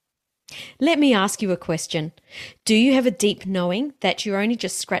Let me ask you a question. Do you have a deep knowing that you're only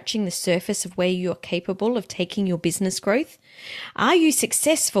just scratching the surface of where you're capable of taking your business growth? Are you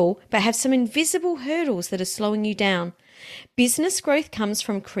successful but have some invisible hurdles that are slowing you down? Business growth comes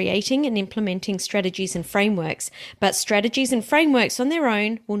from creating and implementing strategies and frameworks, but strategies and frameworks on their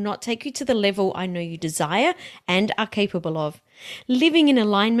own will not take you to the level I know you desire and are capable of. Living in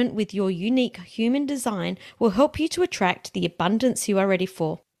alignment with your unique human design will help you to attract the abundance you are ready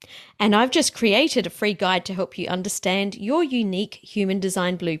for. And I've just created a free guide to help you understand your unique human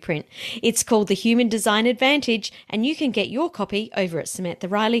design blueprint. It's called the Human Design Advantage, and you can get your copy over at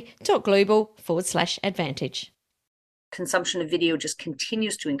SamanthaRiley.global/advantage. Consumption of video just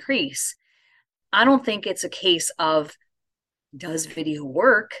continues to increase. I don't think it's a case of, does video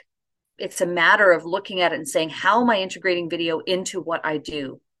work? It's a matter of looking at it and saying, how am I integrating video into what I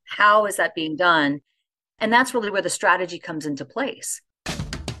do? How is that being done? And that's really where the strategy comes into place.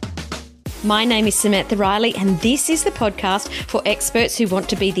 My name is Samantha Riley, and this is the podcast for experts who want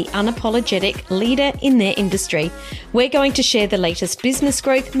to be the unapologetic leader in their industry. We're going to share the latest business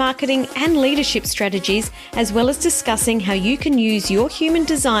growth, marketing, and leadership strategies, as well as discussing how you can use your human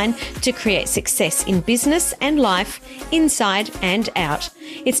design to create success in business and life, inside and out.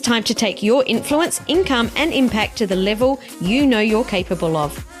 It's time to take your influence, income, and impact to the level you know you're capable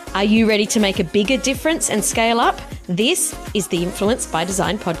of. Are you ready to make a bigger difference and scale up? This is the Influence by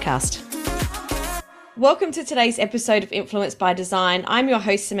Design podcast. Welcome to today's episode of Influence by Design. I'm your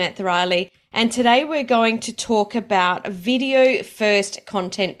host, Samantha Riley, and today we're going to talk about video first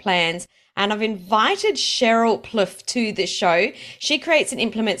content plans. And I've invited Cheryl Plouffe to the show. She creates and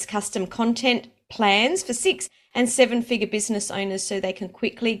implements custom content plans for 6- and 7-figure business owners so they can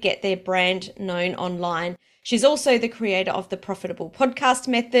quickly get their brand known online. She's also the creator of the Profitable Podcast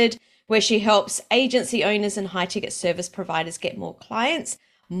Method, where she helps agency owners and high-ticket service providers get more clients,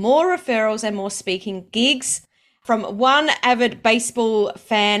 more referrals, and more speaking gigs. From one avid baseball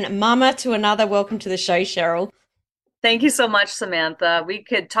fan mama to another, welcome to the show, Cheryl. Thank you so much, Samantha. We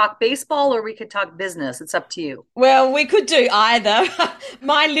could talk baseball or we could talk business. It's up to you. Well, we could do either.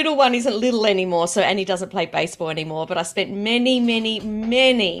 My little one isn't little anymore, so Annie doesn't play baseball anymore, but I spent many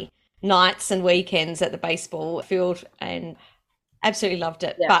nights and weekends at the baseball field and absolutely loved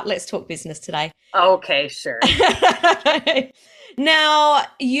it. Yeah. But let's talk business today. Okay, sure. Now,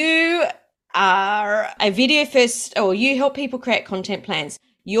 you are a video first, or you help people create content plans.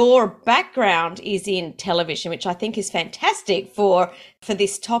 Your background is in television, which I think is fantastic for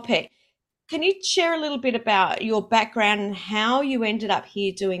this topic. Can you share a little bit about your background and how you ended up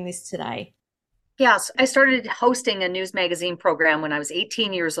here doing this today? Yes, I started hosting a news magazine program when I was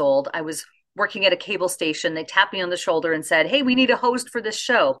 18 years old. I was working at a cable station. They tapped me on the shoulder and said, "Hey, we need a host for this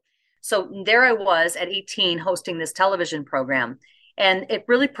show." So there I was at 18 hosting this television program, and it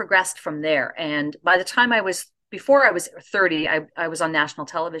really progressed from there. And by the time before I was 30, I was on national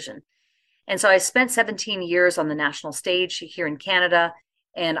television. And so I spent 17 years on the national stage here in Canada,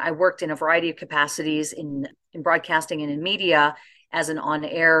 and I worked in a variety of capacities in broadcasting and in media as an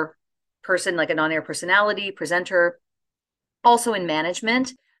on-air person, like an on-air personality, presenter, also in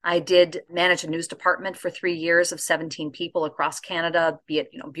management. I did manage a news department for 3 years of 17 people across Canada, be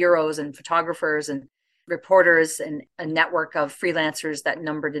it bureaus and photographers and reporters and a network of freelancers that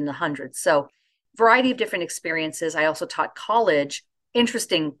numbered in the hundreds. So variety of different experiences. I also taught college.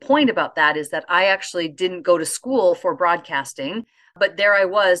 Interesting point about that is that I actually didn't go to school for broadcasting, but there I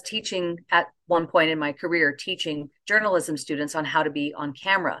was teaching at one point in my career, teaching journalism students on how to be on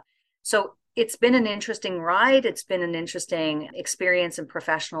camera. So it's been an interesting ride. It's been an interesting experience and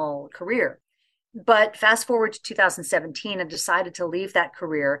professional career. But fast forward to 2017, I decided to leave that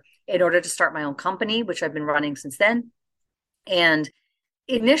career in order to start my own company, which I've been running since then. And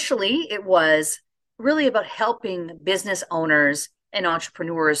initially, it was really about helping business owners and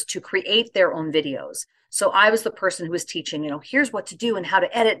entrepreneurs to create their own videos. So I was the person who was teaching, here's what to do and how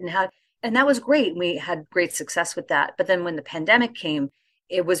to edit and that was great. We had great success with that. But then when the pandemic came,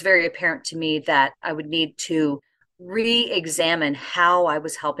 it was very apparent to me that I would need to re-examine how I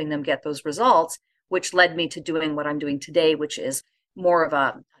was helping them get those results, which led me to doing what I'm doing today, which is more of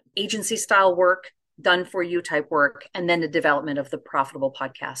a agency style work, done for you type work, and then the development of the Profitable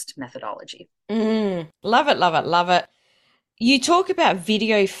Podcast methodology. Love it, love it, love it. You talk about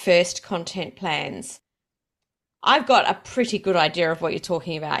video first content plans. I've got a pretty good idea of what you're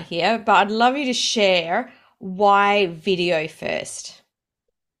talking about here, but I'd love you to share why video first.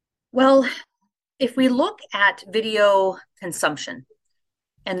 Well, if we look at video consumption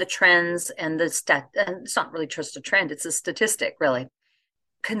and the trends and and it's not really just a trend, it's a statistic, really.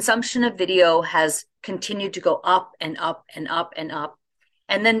 Consumption of video has continued to go up and up and up and up.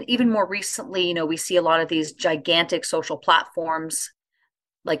 And then even more recently, we see a lot of these gigantic social platforms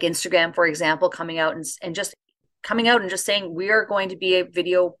like Instagram, for example, coming out and just saying we are going to be a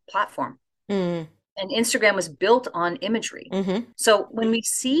video platform. Mm. And Instagram was built on imagery. Mm-hmm. So when we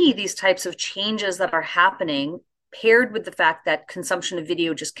see these types of changes that are happening, paired with the fact that consumption of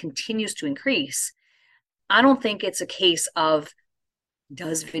video just continues to increase, I don't think it's a case of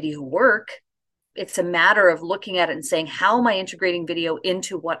does video work? It's a matter of looking at it and saying, how am I integrating video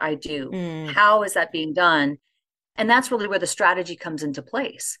into what I do? Mm. How is that being done? And that's really where the strategy comes into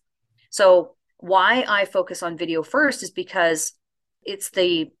place. So why I focus on video first is because it's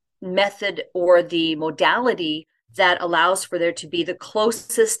the method or the modality that allows for there to be the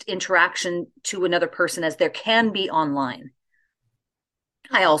closest interaction to another person as there can be online.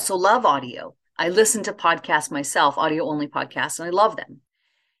 I also love audio. I listen to podcasts myself, audio only podcasts, and I love them.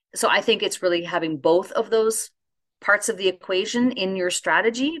 So I think it's really having both of those parts of the equation in your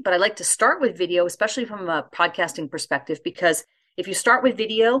strategy. But I like to start with video, especially from a podcasting perspective, because if you start with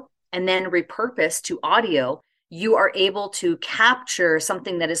video and then repurpose to audio, you are able to capture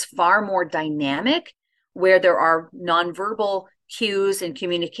something that is far more dynamic, where there are nonverbal cues and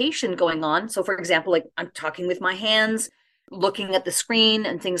communication going on. So for example, like I'm talking with my hands, looking at the screen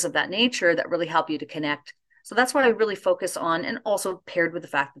and things of that nature that really help you to connect. So that's what I really focus on, and also paired with the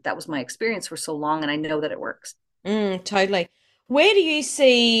fact that that was my experience for so long and I know that it works. Totally. Where do you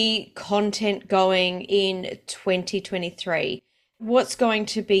see content going in 2023? What's going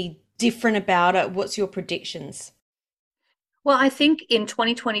to be different about it? What's your predictions? Well, I think in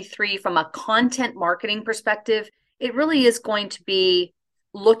 2023, from a content marketing perspective, it really is going to be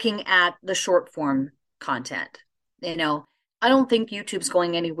looking at the short form content. I don't think YouTube's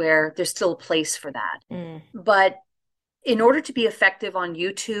going anywhere. There's still a place for that. Mm. But in order to be effective on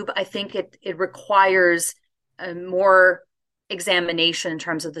YouTube, I think it requires more examination in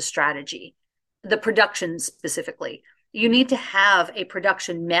terms of the strategy, the production specifically. You need to have a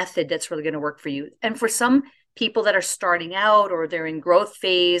production method that's really going to work for you. And for some people that are starting out or they're in growth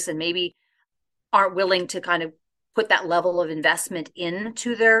phase and maybe aren't willing to kind of put that level of investment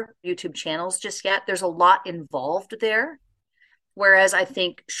into their YouTube channels just yet, there's a lot involved there. Whereas I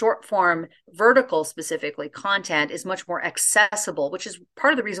think short form, vertical specifically content is much more accessible, which is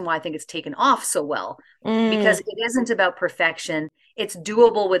part of the reason why I think it's taken off so well, because it isn't about perfection. It's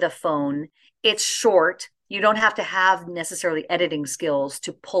doable with a phone. It's short. You don't have to have necessarily editing skills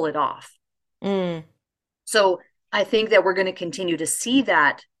to pull it off. Mm. So I think that we're going to continue to see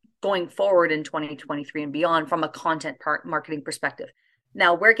that going forward in 2023 and beyond from a content marketing perspective.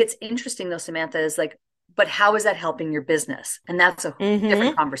 Now, where it gets interesting though, Samantha, is like, but how is that helping your business? And that's a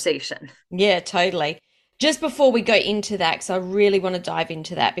different conversation. Yeah, totally. Just before we go into that, because I really want to dive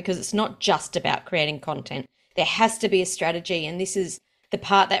into that, because it's not just about creating content. There has to be a strategy. And this is the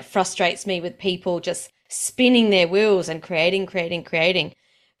part that frustrates me with people just spinning their wheels and creating.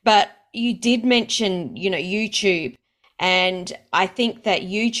 But you did mention, YouTube. And I think that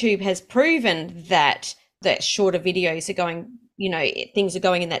YouTube has proven that shorter videos are going, things are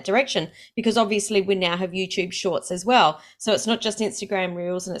going in that direction, because obviously we now have YouTube Shorts as well. So it's not just Instagram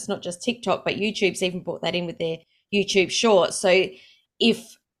Reels and it's not just TikTok, but YouTube's even brought that in with their YouTube Shorts. So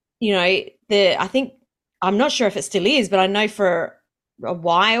if, I think, I'm not sure if it still is, but I know for a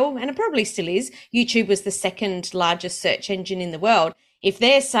while, and it probably still is, YouTube was the second largest search engine in the world. If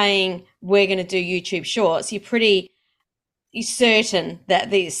they're saying we're going to do YouTube Shorts, you're pretty certain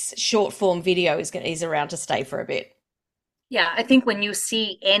that this short form video is around to stay for a bit. Yeah, I think when you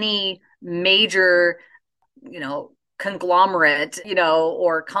see any major, conglomerate,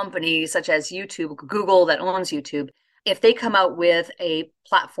 or company such as YouTube, Google that owns YouTube, if they come out with a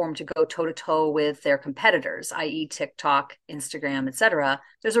platform to go toe to toe with their competitors, i.e. TikTok, Instagram, etc.,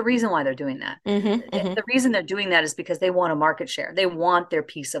 there's a reason why they're doing that. The reason they're doing that is because they want a market share. They want their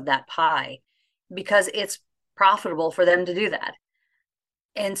piece of that pie because it's profitable for them to do that.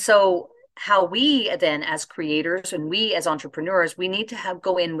 And so how we then as creators and we as entrepreneurs, we need to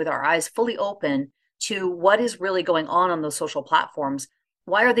go in with our eyes fully open to what is really going on those social platforms.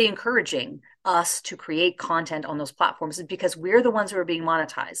 Why are they encouraging us to create content on those platforms? It's because we're the ones who are being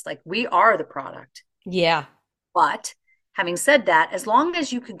monetized. Like, we are the product. Yeah. But having said that, as long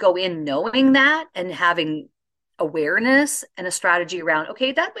as you could go in knowing that and having awareness and a strategy around,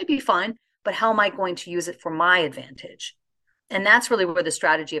 okay, that may be fine, but how am I going to use it for my advantage? And that's really where the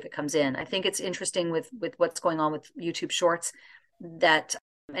strategy of it comes in. I think it's interesting with what's going on with YouTube Shorts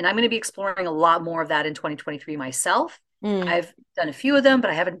and I'm going to be exploring a lot more of that in 2023 myself. I've done a few of them,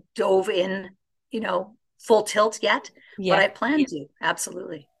 but I haven't dove in, full tilt yet. Yeah. But I plan to,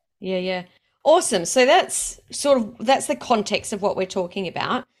 absolutely. Yeah. Awesome. So that's the context of what we're talking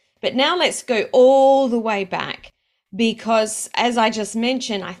about. But now let's go all the way back because as I just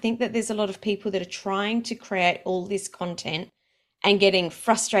mentioned, I think that there's a lot of people that are trying to create all this content and getting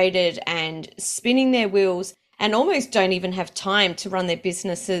frustrated and spinning their wheels and almost don't even have time to run their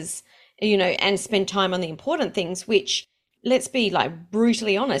businesses, and spend time on the important things, which, let's be like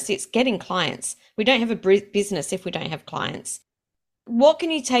brutally honest, it's getting clients. We don't have a business if we don't have clients. What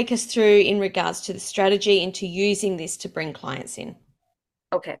can you take us through in regards to the strategy into using this to bring clients in?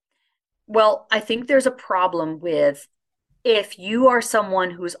 Okay. Well, I think there's a problem with if you are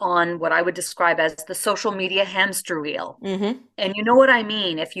someone who's on what I would describe as the social media hamster wheel. Mm-hmm. And you know what I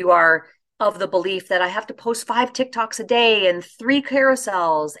mean? If you are of the belief that I have to post 5 TikToks a day and 3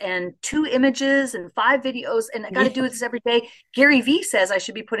 carousels and 2 images and 5 videos, and I got to do this every day. Gary Vee says I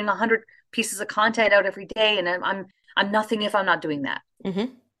should be putting 100 pieces of content out every day, and I'm nothing if I'm not doing that.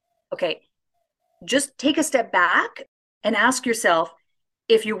 Mm-hmm. Okay, just take a step back and ask yourself,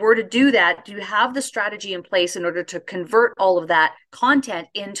 if you were to do that, do you have the strategy in place in order to convert all of that content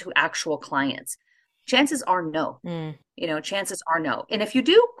into actual clients? Chances are no. Chances are no. And if you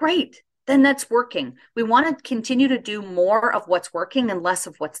do, great. Then that's working. We want to continue to do more of what's working and less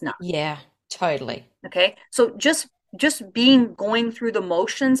of what's not. Yeah, totally. Okay. So just going through the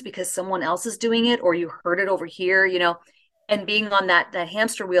motions because someone else is doing it or you heard it over here, and being on that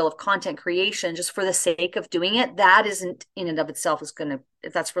hamster wheel of content creation just for the sake of doing it, that isn't in and of itself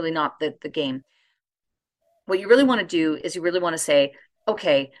that's really not the game. What you really want to do is you really want to say,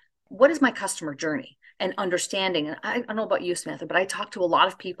 okay, what is my customer journey? And understanding, and I don't know about you, Samantha, but I talk to a lot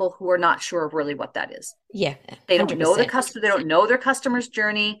of people who are not sure of really what that is. Yeah. 100%. They don't know the customer, they don't know their customer's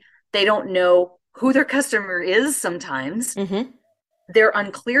journey, they don't know who their customer is sometimes. Mm-hmm. They're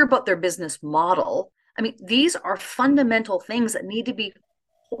unclear about their business model. I mean, these are fundamental things that need to be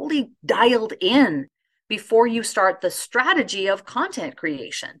wholly dialed in before you start the strategy of content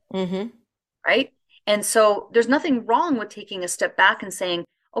creation. Mm-hmm. Right? And so there's nothing wrong with taking a step back and saying,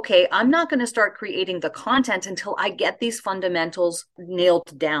 okay, I'm not going to start creating the content until I get these fundamentals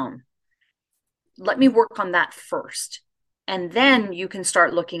nailed down. Let me work on that first. And then you can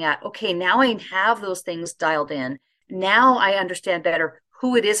start looking at, okay, now I have those things dialed in. Now I understand better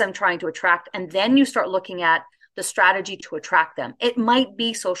who it is I'm trying to attract. And then you start looking at the strategy to attract them. It might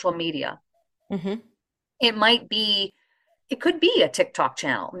be social media. Mm-hmm. It could be a TikTok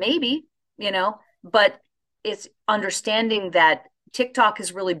channel, maybe, but it's understanding that TikTok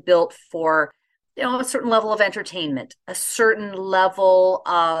is really built for, a certain level of entertainment, a certain level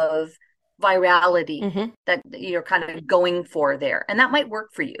of virality that you're kind of going for there. And that might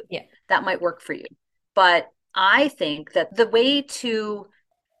work for you. Yeah. That might work for you. But I think that the way to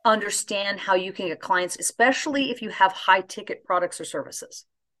understand how you can get clients, especially if you have high ticket products or services.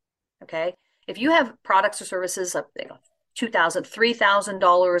 Okay. If you have products or services of $2,000,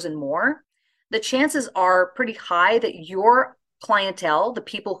 $3,000 and more, the chances are pretty high that your clientele, the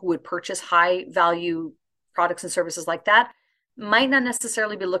people who would purchase high value products and services like that, might not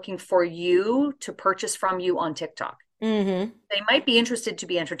necessarily be looking for you to purchase from you on TikTok. Mm-hmm. They might be interested to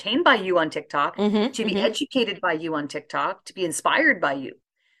be entertained by you on TikTok, to be educated by you on TikTok, to be inspired by you.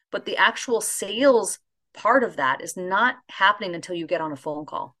 But the actual sales part of that is not happening until you get on a phone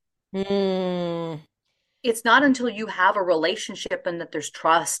call. Mm. It's not until you have a relationship and that there's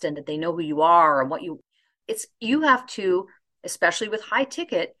trust and that they know who you are and you have to, especially with high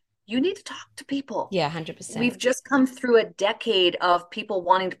ticket, you need to talk to people. Yeah, 100%. We've just come through a decade of people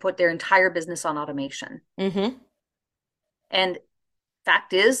wanting to put their entire business on automation. Mm-hmm. And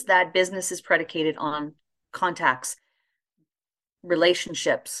fact is that business is predicated on contacts,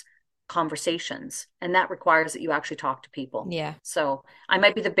 relationships, conversations, and that requires that you actually talk to people. Yeah. So I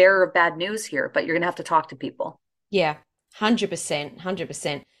might be the bearer of bad news here, but you're going to have to talk to people. Yeah, 100%,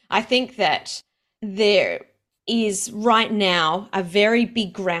 100%. I think that there is right now a very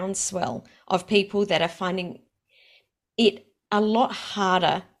big groundswell of people that are finding it a lot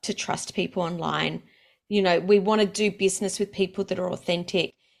harder to trust people online. We want to do business with people that are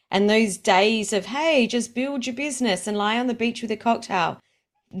authentic. And those days of, hey, just build your business and lie on the beach with a cocktail,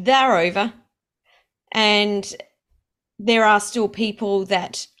 they're over. And there are still people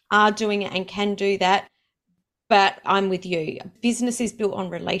that are doing it and can do that. But I'm with you. Business is built on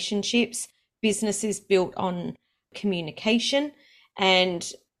relationships. Business is built on communication. And,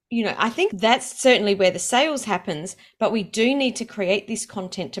 I think that's certainly where the sales happens. But we do need to create this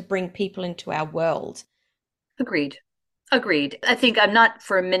content to bring people into our world. Agreed. I think I'm not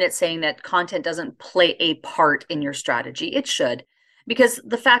for a minute saying that content doesn't play a part in your strategy. It should, because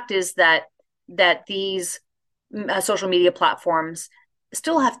the fact is that these social media platforms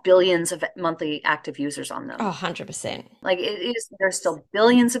still have billions of monthly active users on them. Oh, 100%. Like there's still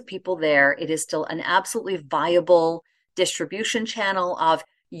billions of people there. It is still an absolutely viable distribution channel of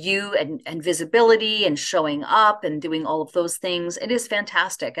you and visibility and showing up and doing all of those things. It is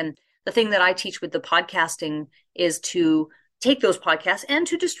fantastic. And the thing that I teach with the podcasting is to take those podcasts and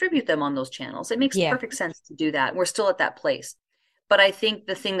to distribute them on those channels. It makes perfect sense to do that. We're still at that place. But I think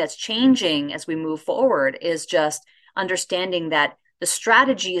the thing that's changing as we move forward is just understanding that the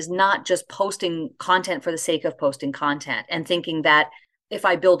strategy is not just posting content for the sake of posting content and thinking that if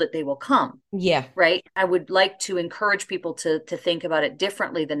I build it, they will come. Yeah. Right. I would like to encourage people to think about it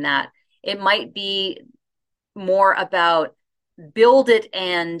differently than that. It might be more about build it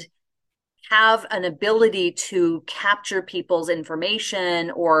and have an ability to capture people's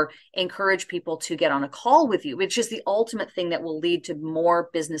information or encourage people to get on a call with you, which is the ultimate thing that will lead to more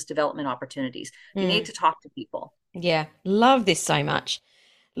business development opportunities. You need to talk to people. Yeah. Love this so much.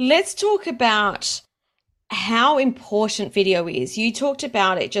 Let's talk about how important video is. You talked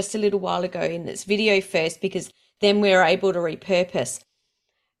about it just a little while ago in this video first, because then we're able to repurpose.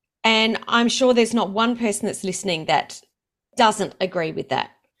 And I'm sure there's not one person that's listening that doesn't agree with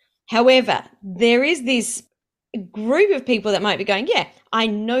that. However, there is this group of people that might be going, yeah, I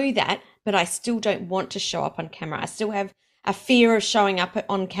know that, but I still don't want to show up on camera. I still have a fear of showing up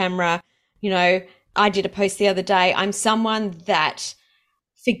on camera. You know, I did a post the other day. I'm someone that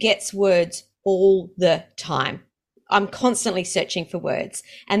forgets words all the time. I'm constantly searching for words,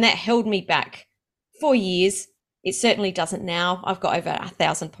 and that held me back for years. It certainly doesn't now. I've got over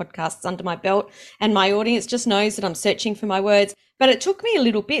 1,000 podcasts under my belt, and my audience just knows that I'm searching for my words. But it took me a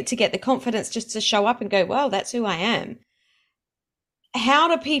little bit to get the confidence just to show up and go, well, that's who I am. How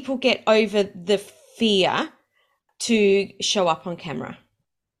do people get over the fear to show up on camera?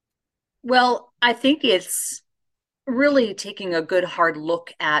 Well, I think it's really taking a good hard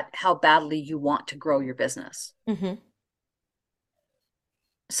look at how badly you want to grow your business. Mm-hmm.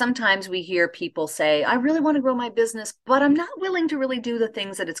 Sometimes we hear people say, I really want to grow my business, but I'm not willing to really do the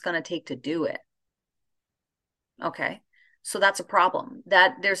things that it's going to take to do it. Okay. So that's a problem.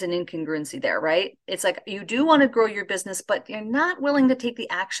 That there's an incongruency there, right? It's like you do want to grow your business, but you're not willing to take the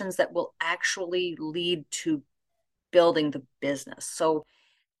actions that will actually lead to building the business. So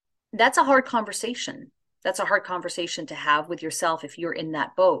that's a hard conversation. That's a hard conversation to have with yourself if you're in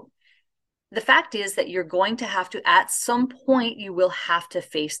that boat. The fact is that you're going to have to, at some point, you will have to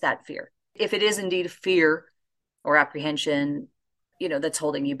face that fear. If it is indeed fear or apprehension, that's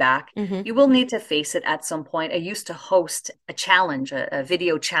holding you back, you will need to face it at some point. I used to host a challenge, a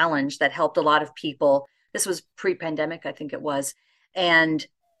video challenge that helped a lot of people. This was pre-pandemic, I think it was. And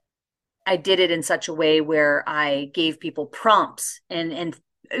I did it in such a way where I gave people prompts and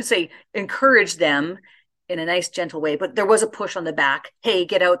say, encourage them in a nice, gentle way, but there was a push on the back. Hey,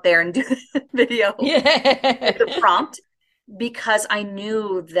 get out there and do the video. Yeah. The prompt, because I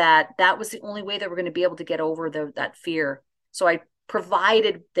knew that was the only way that we're going to be able to get over that fear. So I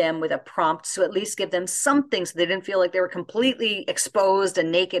provided them with a prompt to at least give them something so they didn't feel like they were completely exposed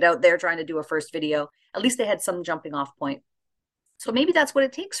and naked out there trying to do a first video. At least they had some jumping off point. So maybe that's what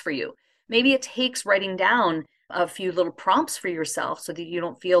it takes for you. Maybe it takes writing down a few little prompts for yourself so that you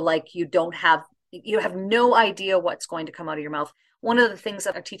don't feel like you have no idea what's going to come out of your mouth. One of the things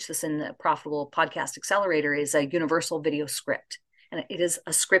that I teach this in the Profitable Podcast Accelerator is a universal video script. And it is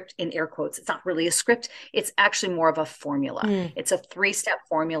a script in air quotes. It's not really a script. It's actually more of a formula. It's a 3-step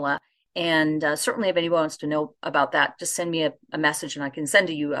formula. And certainly if anyone wants to know about that, just send me a message and I can send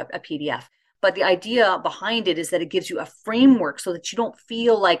to you a PDF. But the idea behind it is that it gives you a framework so that you don't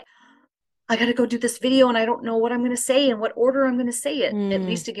feel like, I got to go do this video and I don't know what I'm going to say and what order I'm going to say it. At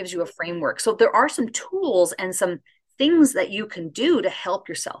least it gives you a framework. So there are some tools and some things that you can do to help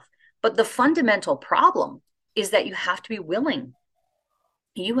yourself. But the fundamental problem is that you have to be willing.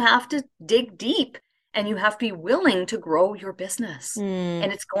 You have to dig deep and you have to be willing to grow your business.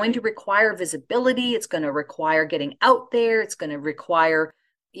 And it's going to require visibility. It's going to require getting out there. It's going to require,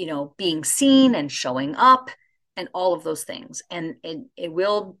 being seen and showing up and all of those things. And it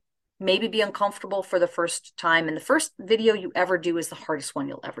will maybe be uncomfortable for the first time. And the first video you ever do is the hardest one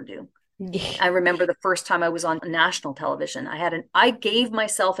you'll ever do. Yeah. I remember the first time I was on national television, I gave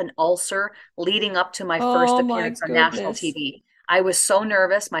myself an ulcer leading up to my first appearance on national TV. I was so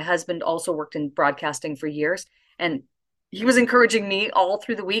nervous. My husband also worked in broadcasting for years, and he was encouraging me all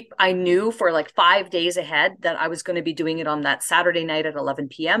through the week. I knew for like 5 days ahead that I was going to be doing it on that Saturday night at 11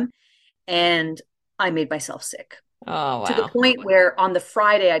 p.m. And I made myself sick. Oh, wow. To the point where on the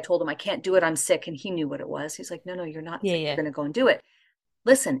Friday, I told him, I can't do it. I'm sick. And he knew what it was. He's like, no, you're not sick. You're going to go and do it.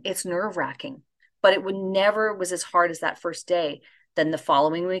 Listen, it's nerve wracking, but it never was as hard as that first day. Then the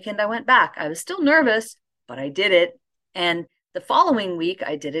following weekend, I went back. I was still nervous, but I did it. And the following week,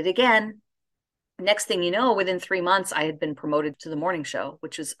 I did it again. Next thing you know, within 3 months, I had been promoted to the morning show,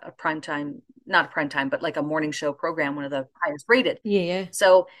 which is a primetime, not a primetime, but like a morning show program, one of the highest rated. Yeah.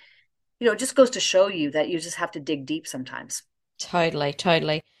 So, it just goes to show you that you just have to dig deep sometimes. Totally,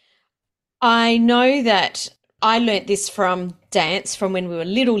 totally. I know that I learnt this from dance from when we were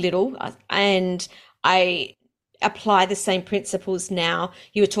little, and I apply the same principles now.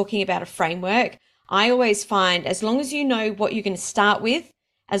 You were talking about a framework. I always find as long as you know what you're going to start with,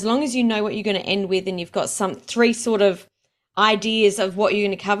 as long as you know what you're going to end with, and you've got some three sort of ideas of what you're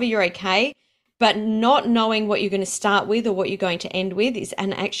going to cover, you're okay. But not knowing what you're going to start with or what you're going to end with is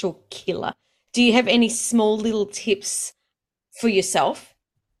an actual killer. Do you have any small little tips for yourself?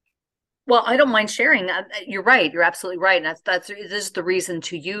 Well, I don't mind sharing. You're right. You're absolutely right. And this is the reason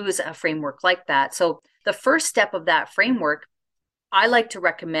to use a framework like that. So the first step of that framework, I like to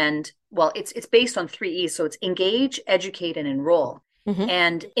recommend, well, it's based on 3 E's. So it's engage, educate, and enroll. Mm-hmm.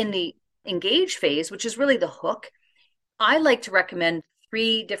 And in the engage phase, which is really the hook, I like to recommend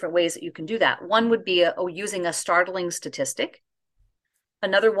 3 different ways that you can do that. One would be using a startling statistic.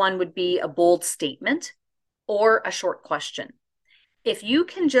 Another one would be a bold statement or a short question. If you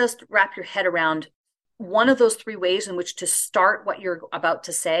can just wrap your head around one of those 3 ways in which to start what you're about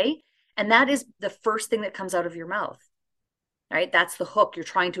to say, and that is the first thing that comes out of your mouth, right? That's the hook. You're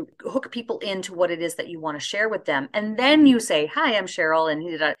trying to hook people into what it is that you want to share with them. And then you say, hi, I'm Cheryl,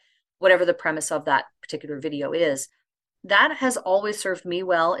 and whatever the premise of that particular video is. That has always served me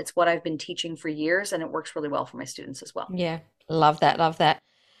well. It's what I've been teaching for years, and it works really well for my students as well. Yeah, love that, love that.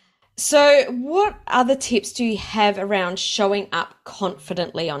 So what other tips do you have around showing up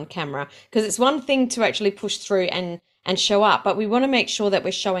confidently on camera? Because it's one thing to actually push through and show up, but we want to make sure that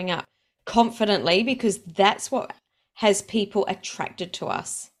we're showing up confidently because that's what has people attracted to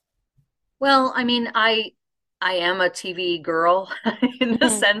us. Well, I mean, I am a TV girl in the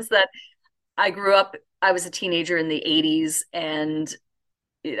sense that I grew up, I was a teenager in the 80s, and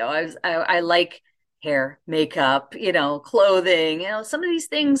I like hair, makeup, clothing, some of these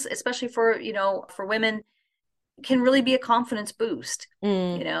things, especially for women, can really be a confidence boost,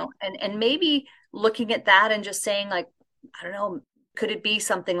 and maybe looking at that and just saying, like, I don't know, could it be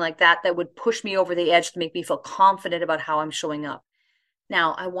something like that would push me over the edge to make me feel confident about how I'm showing up?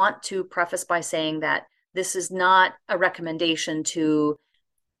 Now, I want to preface by saying that this is not a recommendation to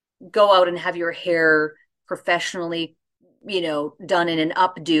go out and have your hair professionally, done in an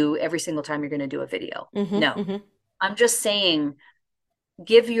updo every single time you're going to do a video. Mm-hmm, No, mm-hmm. I'm just saying,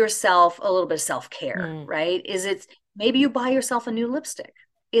 give yourself a little bit of self-care, right? Is it maybe you buy yourself a new lipstick?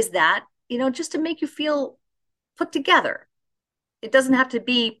 Is that, just to make you feel put together? It doesn't have to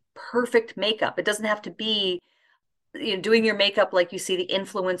be perfect makeup. It doesn't have to be, doing your makeup like you see the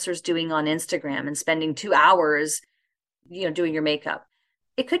influencers doing on Instagram and spending 2 hours, doing your makeup.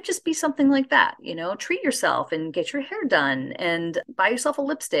 It could just be something like that, treat yourself and get your hair done and buy yourself a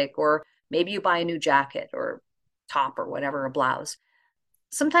lipstick, or maybe you buy a new jacket or top or whatever, a blouse.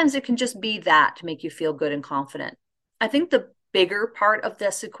 Sometimes it can just be that to make you feel good and confident. I think the bigger part of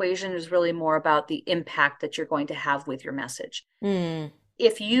this equation is really more about the impact that you're going to have with your message.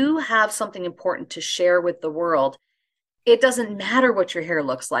 If you have something important to share with the world, it doesn't matter what your hair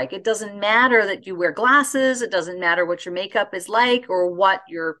looks like. It doesn't matter that you wear glasses. It doesn't matter what your makeup is like or what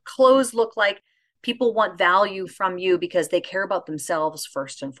your clothes look like. People want value from you because they care about themselves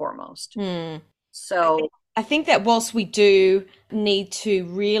first and foremost. So I think that whilst we do need to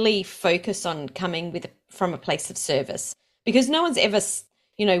really focus on coming from a place of service, because no one's ever,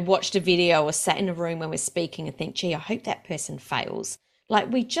 watched a video or sat in a room when we're speaking and think, gee, I hope that person fails. Like,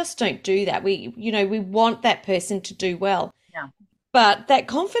 we just don't do that. We want that person to do well. Yeah. But that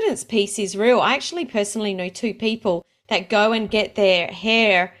confidence piece is real. I actually personally know 2 people that go and get their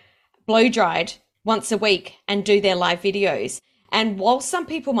hair blow dried once a week and do their live videos. And while some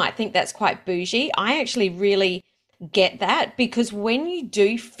people might think that's quite bougie, I actually really get that, because when you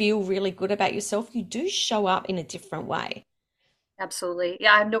do feel really good about yourself, you do show up in a different way. Absolutely.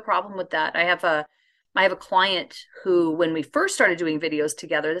 Yeah, I have no problem with that. I have a client who, when we first started doing videos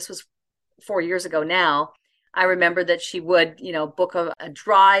together, this was 4 years ago now, I remember that she would, book a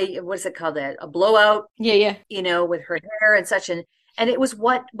dry, what is it called? A blowout. Yeah. With her hair and such. And it was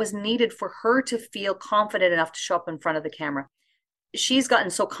what was needed for her to feel confident enough to show up in front of the camera. She's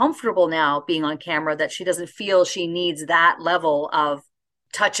gotten so comfortable now being on camera that she doesn't feel she needs that level of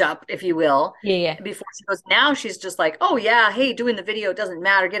touch up, if you will. Yeah. Before she goes, now she's just like, oh yeah, hey, doing the video doesn't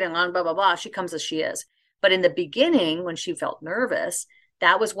matter, getting on, blah, blah, blah. She comes as she is. But in the beginning, when she felt nervous,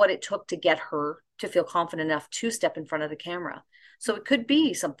 that was what it took to get her to feel confident enough to step in front of the camera. So it could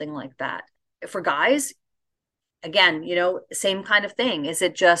be something like that. For guys, again, same kind of thing. Is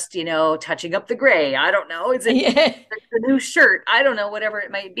it just, touching up the gray? I don't know. Is it Yeah. the new shirt? I don't know, whatever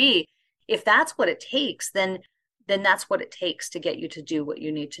it might be. If that's what it takes, then that's what it takes to get you to do what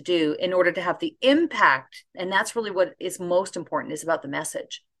you need to do in order to have the impact. And that's really what is most important, is about the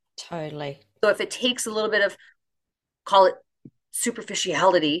message. Totally. So if it takes a little bit of, call it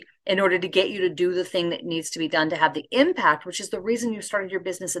superficiality, in order to get you to do the thing that needs to be done to have the impact, which is the reason you started your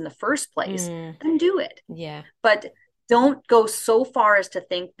business in the first place, then do it. Yeah. But don't go so far as to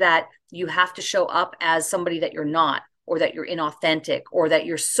think that you have to show up as somebody that you're not, or that you're inauthentic, or that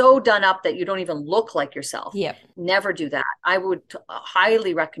you're so done up that you don't even look like yourself. Yep. Never do that. I would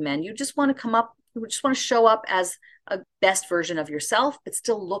highly recommend, you just want to show up as a best version of yourself, but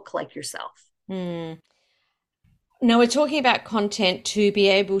still look like yourself. Now, we're talking about content to be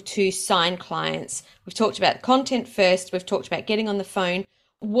able to sign clients. We've talked about content first. We've talked about getting on the phone.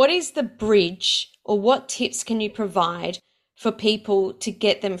 What is the bridge, or what tips can you provide for people to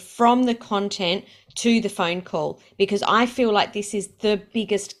get them from the content to the phone call? Because I feel like this is the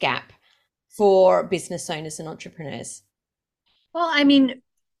biggest gap for business owners and entrepreneurs. Well, I mean,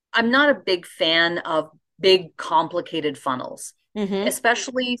 I'm not a big fan of big, complicated funnels.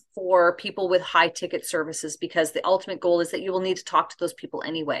 Especially for people with high ticket services, because the ultimate goal is that you will need to talk to those people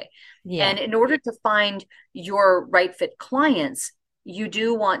anyway. Yeah. And in order to find your right fit clients, you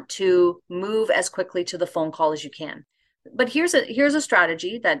do want to move as quickly to the phone call as you can. But here's a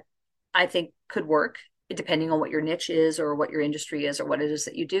strategy that I think could work, depending on what your niche is, or what your industry is, or what it is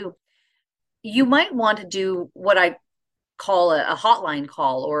that you do. You might want to do what I call a hotline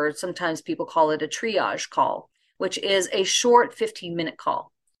call, or sometimes people call it a triage call, which is a short 15-minute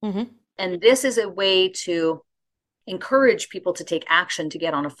call. And this is a way to encourage people to take action to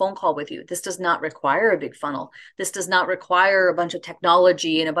get on a phone call with you. This does not require a big funnel. This does not require a bunch of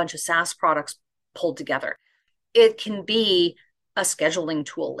technology and a bunch of SaaS products pulled together. It can be a scheduling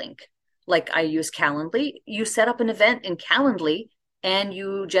tool link. Like I use Calendly. You set up an event in Calendly and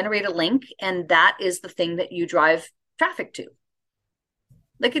you generate a link, and that is the thing that you drive traffic to.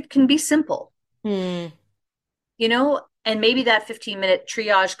 Like, it can be simple. And maybe that 15-minute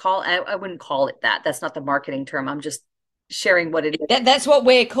triage call, I wouldn't call it that. That's not the marketing term. I'm just sharing what it is. That's what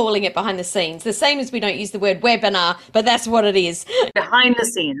we're calling it behind the scenes. The same as we don't use the word webinar, but that's what it is. Behind the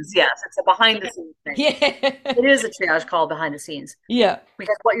scenes. Yes. It's a behind the scenes thing. Yeah. It is a triage call behind the scenes. Yeah.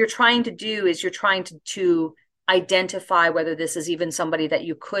 Because what you're trying to do is you're trying to identify whether this is even somebody that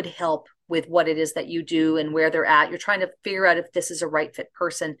you could help with what it is that you do and where they're at. You're trying to figure out if this is a right fit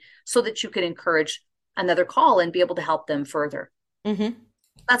person, so that you can encourage another call and be able to help them further.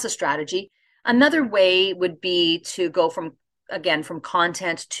 That's a strategy. Another way would be to go from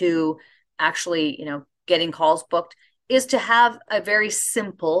content to actually, getting calls booked, is to have a very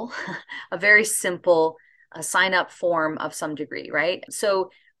simple sign up form of some degree, right?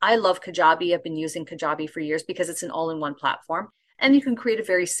 So I love Kajabi. I've been using Kajabi for years because it's an all-in-one platform. And you can create a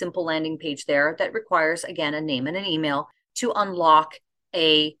very simple landing page there that requires, again, a name and an email to unlock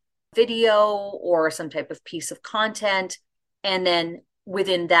a video or some type of piece of content. And then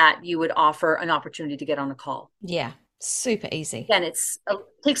within that, you would offer an opportunity to get on a call. Yeah, super easy. And it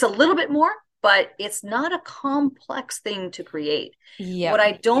takes a little bit more, but it's not a complex thing to create. What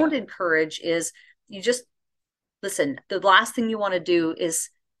I don't encourage is you just listen. The last thing you want to do is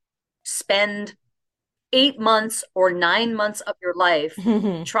spend 8 months or 9 months of your life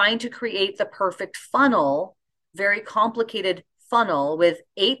trying to create the perfect funnel, very complicated funnel with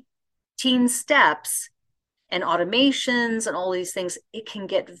 18 steps and automations and all these things. It can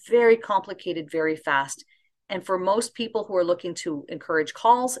get very complicated very fast. And for most people who are looking to encourage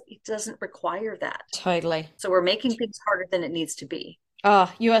calls, it doesn't require that. Totally. So we're making things harder than it needs to be.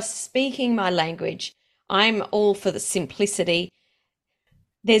 Oh, you are speaking my language. I'm all for the simplicity.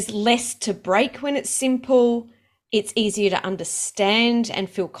 There's less to break when it's simple. It's easier to understand and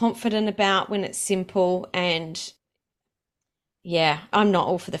feel confident about when it's simple. And yeah, I'm not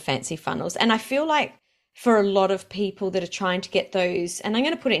all for the fancy funnels. And I feel like for a lot of people that are trying to get those, and I'm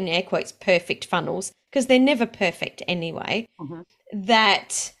going to put it in air quotes, perfect funnels, because they're never perfect anyway,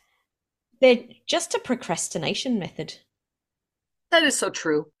 that they're just a procrastination method. That is so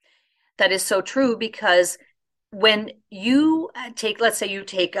true. That is so true, because when you let's say you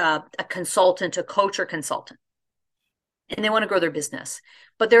take a consultant, a coach or consultant, and they want to grow their business,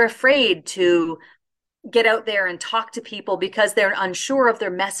 but they're afraid to get out there and talk to people because they're unsure of their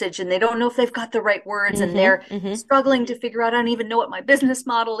message and they don't know if they've got the right words, and they're struggling to figure out, I don't even know what my business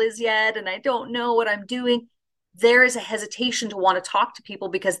model is yet, and I don't know what I'm doing. there is a hesitation to want to talk to people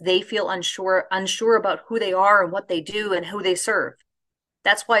because they feel unsure about who they are and what they do and who they serve.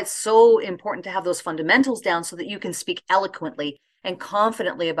 That's why it's so important to have those fundamentals down so that you can speak eloquently and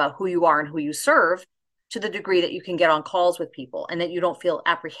confidently about who you are and who you serve, to the degree that you can get on calls with people and that you don't feel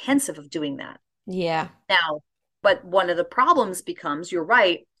apprehensive of doing that. Yeah. Now, but one of the problems becomes, you're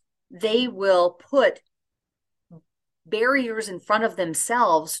right, they will put barriers in front of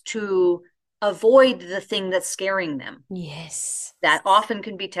themselves to avoid the thing that's scaring them. Yes. That often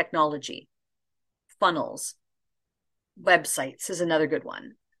can be technology, funnels, websites is another good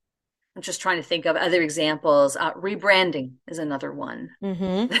one. I'm just trying to think of other examples. Rebranding is another one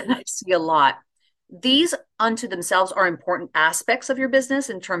that I see a lot. These unto themselves are important aspects of your business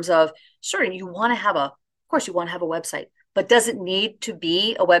in terms of, sure, you want to have of course you want to have a website, but does it need to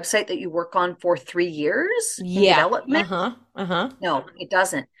be a website that you work on for 3 years in development? No, it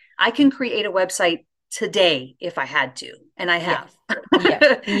doesn't. I can create a website today if I had to, and I have.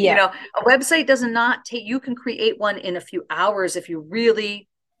 You know, a website does not take, you can create one in a few hours if you really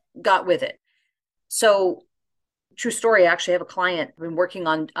got with it. So, true story, I actually have a client I've been working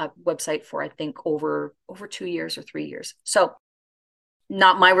on a website for, I think, over 2 years or 3 years. So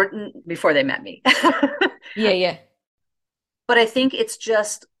not before they met me. Yeah. But I think it's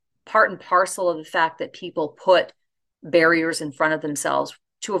just part and parcel of the fact that people put barriers in front of themselves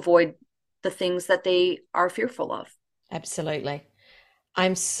to avoid the things that they are fearful of. Absolutely.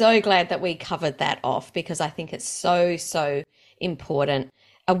 I'm so glad that we covered that off, because I think it's so important.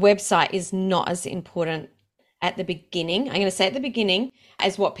 A website is not as important at the beginning, I'm going to say at the beginning,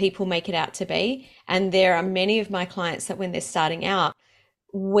 as what people make it out to be. And there are many of my clients that when they're starting out,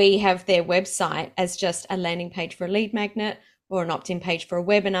 we have their website as just a landing page for a lead magnet or an opt-in page for a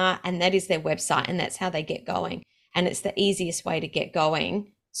webinar, and that is their website, and that's how they get going. And it's the easiest way to get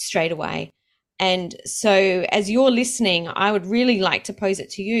going straight away. And so as you're listening, I would really like to pose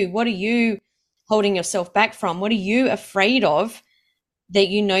it to you. What are you holding yourself back from? What are you afraid of that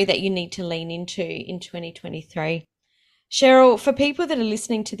you know that you need to lean into in 2023? Cheryl, for people that are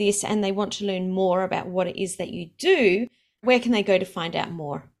listening to this and they want to learn more about what it is that you do, where can they go to find out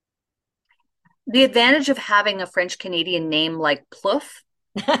more? The advantage of having a French Canadian name like Plouffe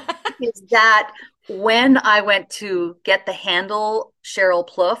is that when I went to get the handle Cheryl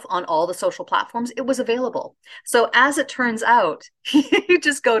Plouffe on all the social platforms, it was available. So as it turns out, you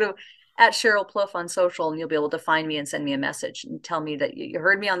just go to @Cheryl Plouffe on social and you'll be able to find me and send me a message and tell me that you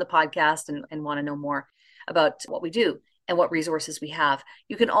heard me on the podcast and want to know more about what we do and what resources we have.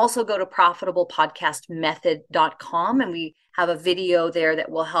 You can also go to profitablepodcastmethod.com, and we have a video there that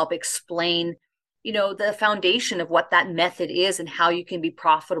will help explain, the foundation of what that method is and how you can be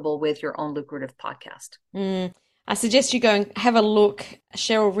profitable with your own lucrative podcast. I suggest you go and have a look.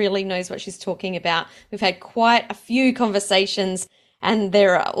 Cheryl really knows what she's talking about. We've had quite a few conversations, and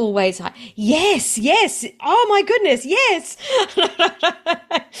there are always like, yes, oh my goodness, yes.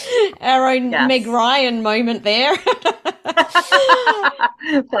 Our own Meg Ryan moment there.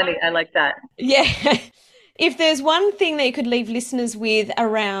 Funny, I like that. Yeah. If there's one thing that you could leave listeners with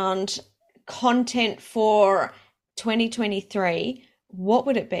around content for 2023, what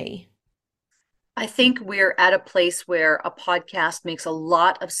would it be? I think we're at a place where a podcast makes a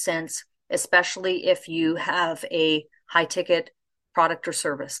lot of sense, especially if you have a high ticket product or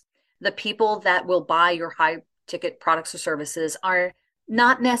service. The people that will buy your high ticket products or services are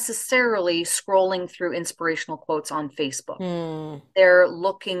not necessarily scrolling through inspirational quotes on Facebook. They're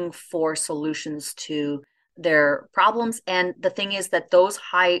looking for solutions to their problems. And the thing is that those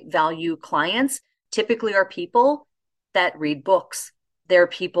high value clients typically are people that read books. They're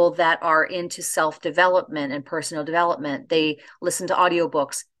people that are into self-development and personal development. They listen to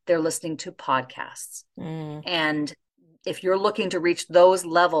audiobooks. They're listening to podcasts. And if you're looking to reach those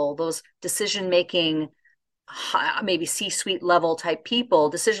decision-making, maybe C-suite level type people,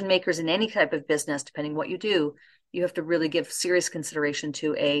 decision makers in any type of business, depending what you do, you have to really give serious consideration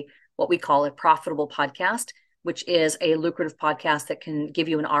to what we call a profitable podcast, which is a lucrative podcast that can give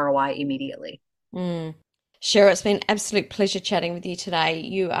you an ROI immediately. Cheryl, it's been an absolute pleasure chatting with you today.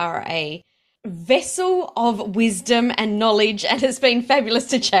 You are a vessel of wisdom and knowledge, and it's been fabulous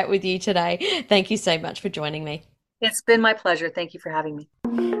to chat with you today. Thank you so much for joining me. It's been my pleasure. Thank you for having me.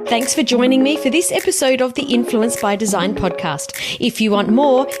 Thanks for joining me for this episode of the Influence by Design podcast. If you want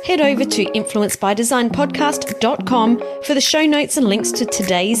more, head over to influencebydesignpodcast.com for the show notes and links to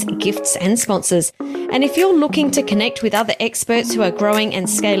today's gifts and sponsors. And if you're looking to connect with other experts who are growing and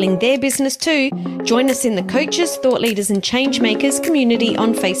scaling their business too, join us in the Coaches, Thought Leaders and Changemakers community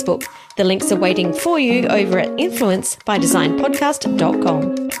on Facebook. The links are waiting for you over at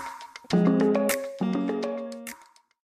influencebydesignpodcast.com.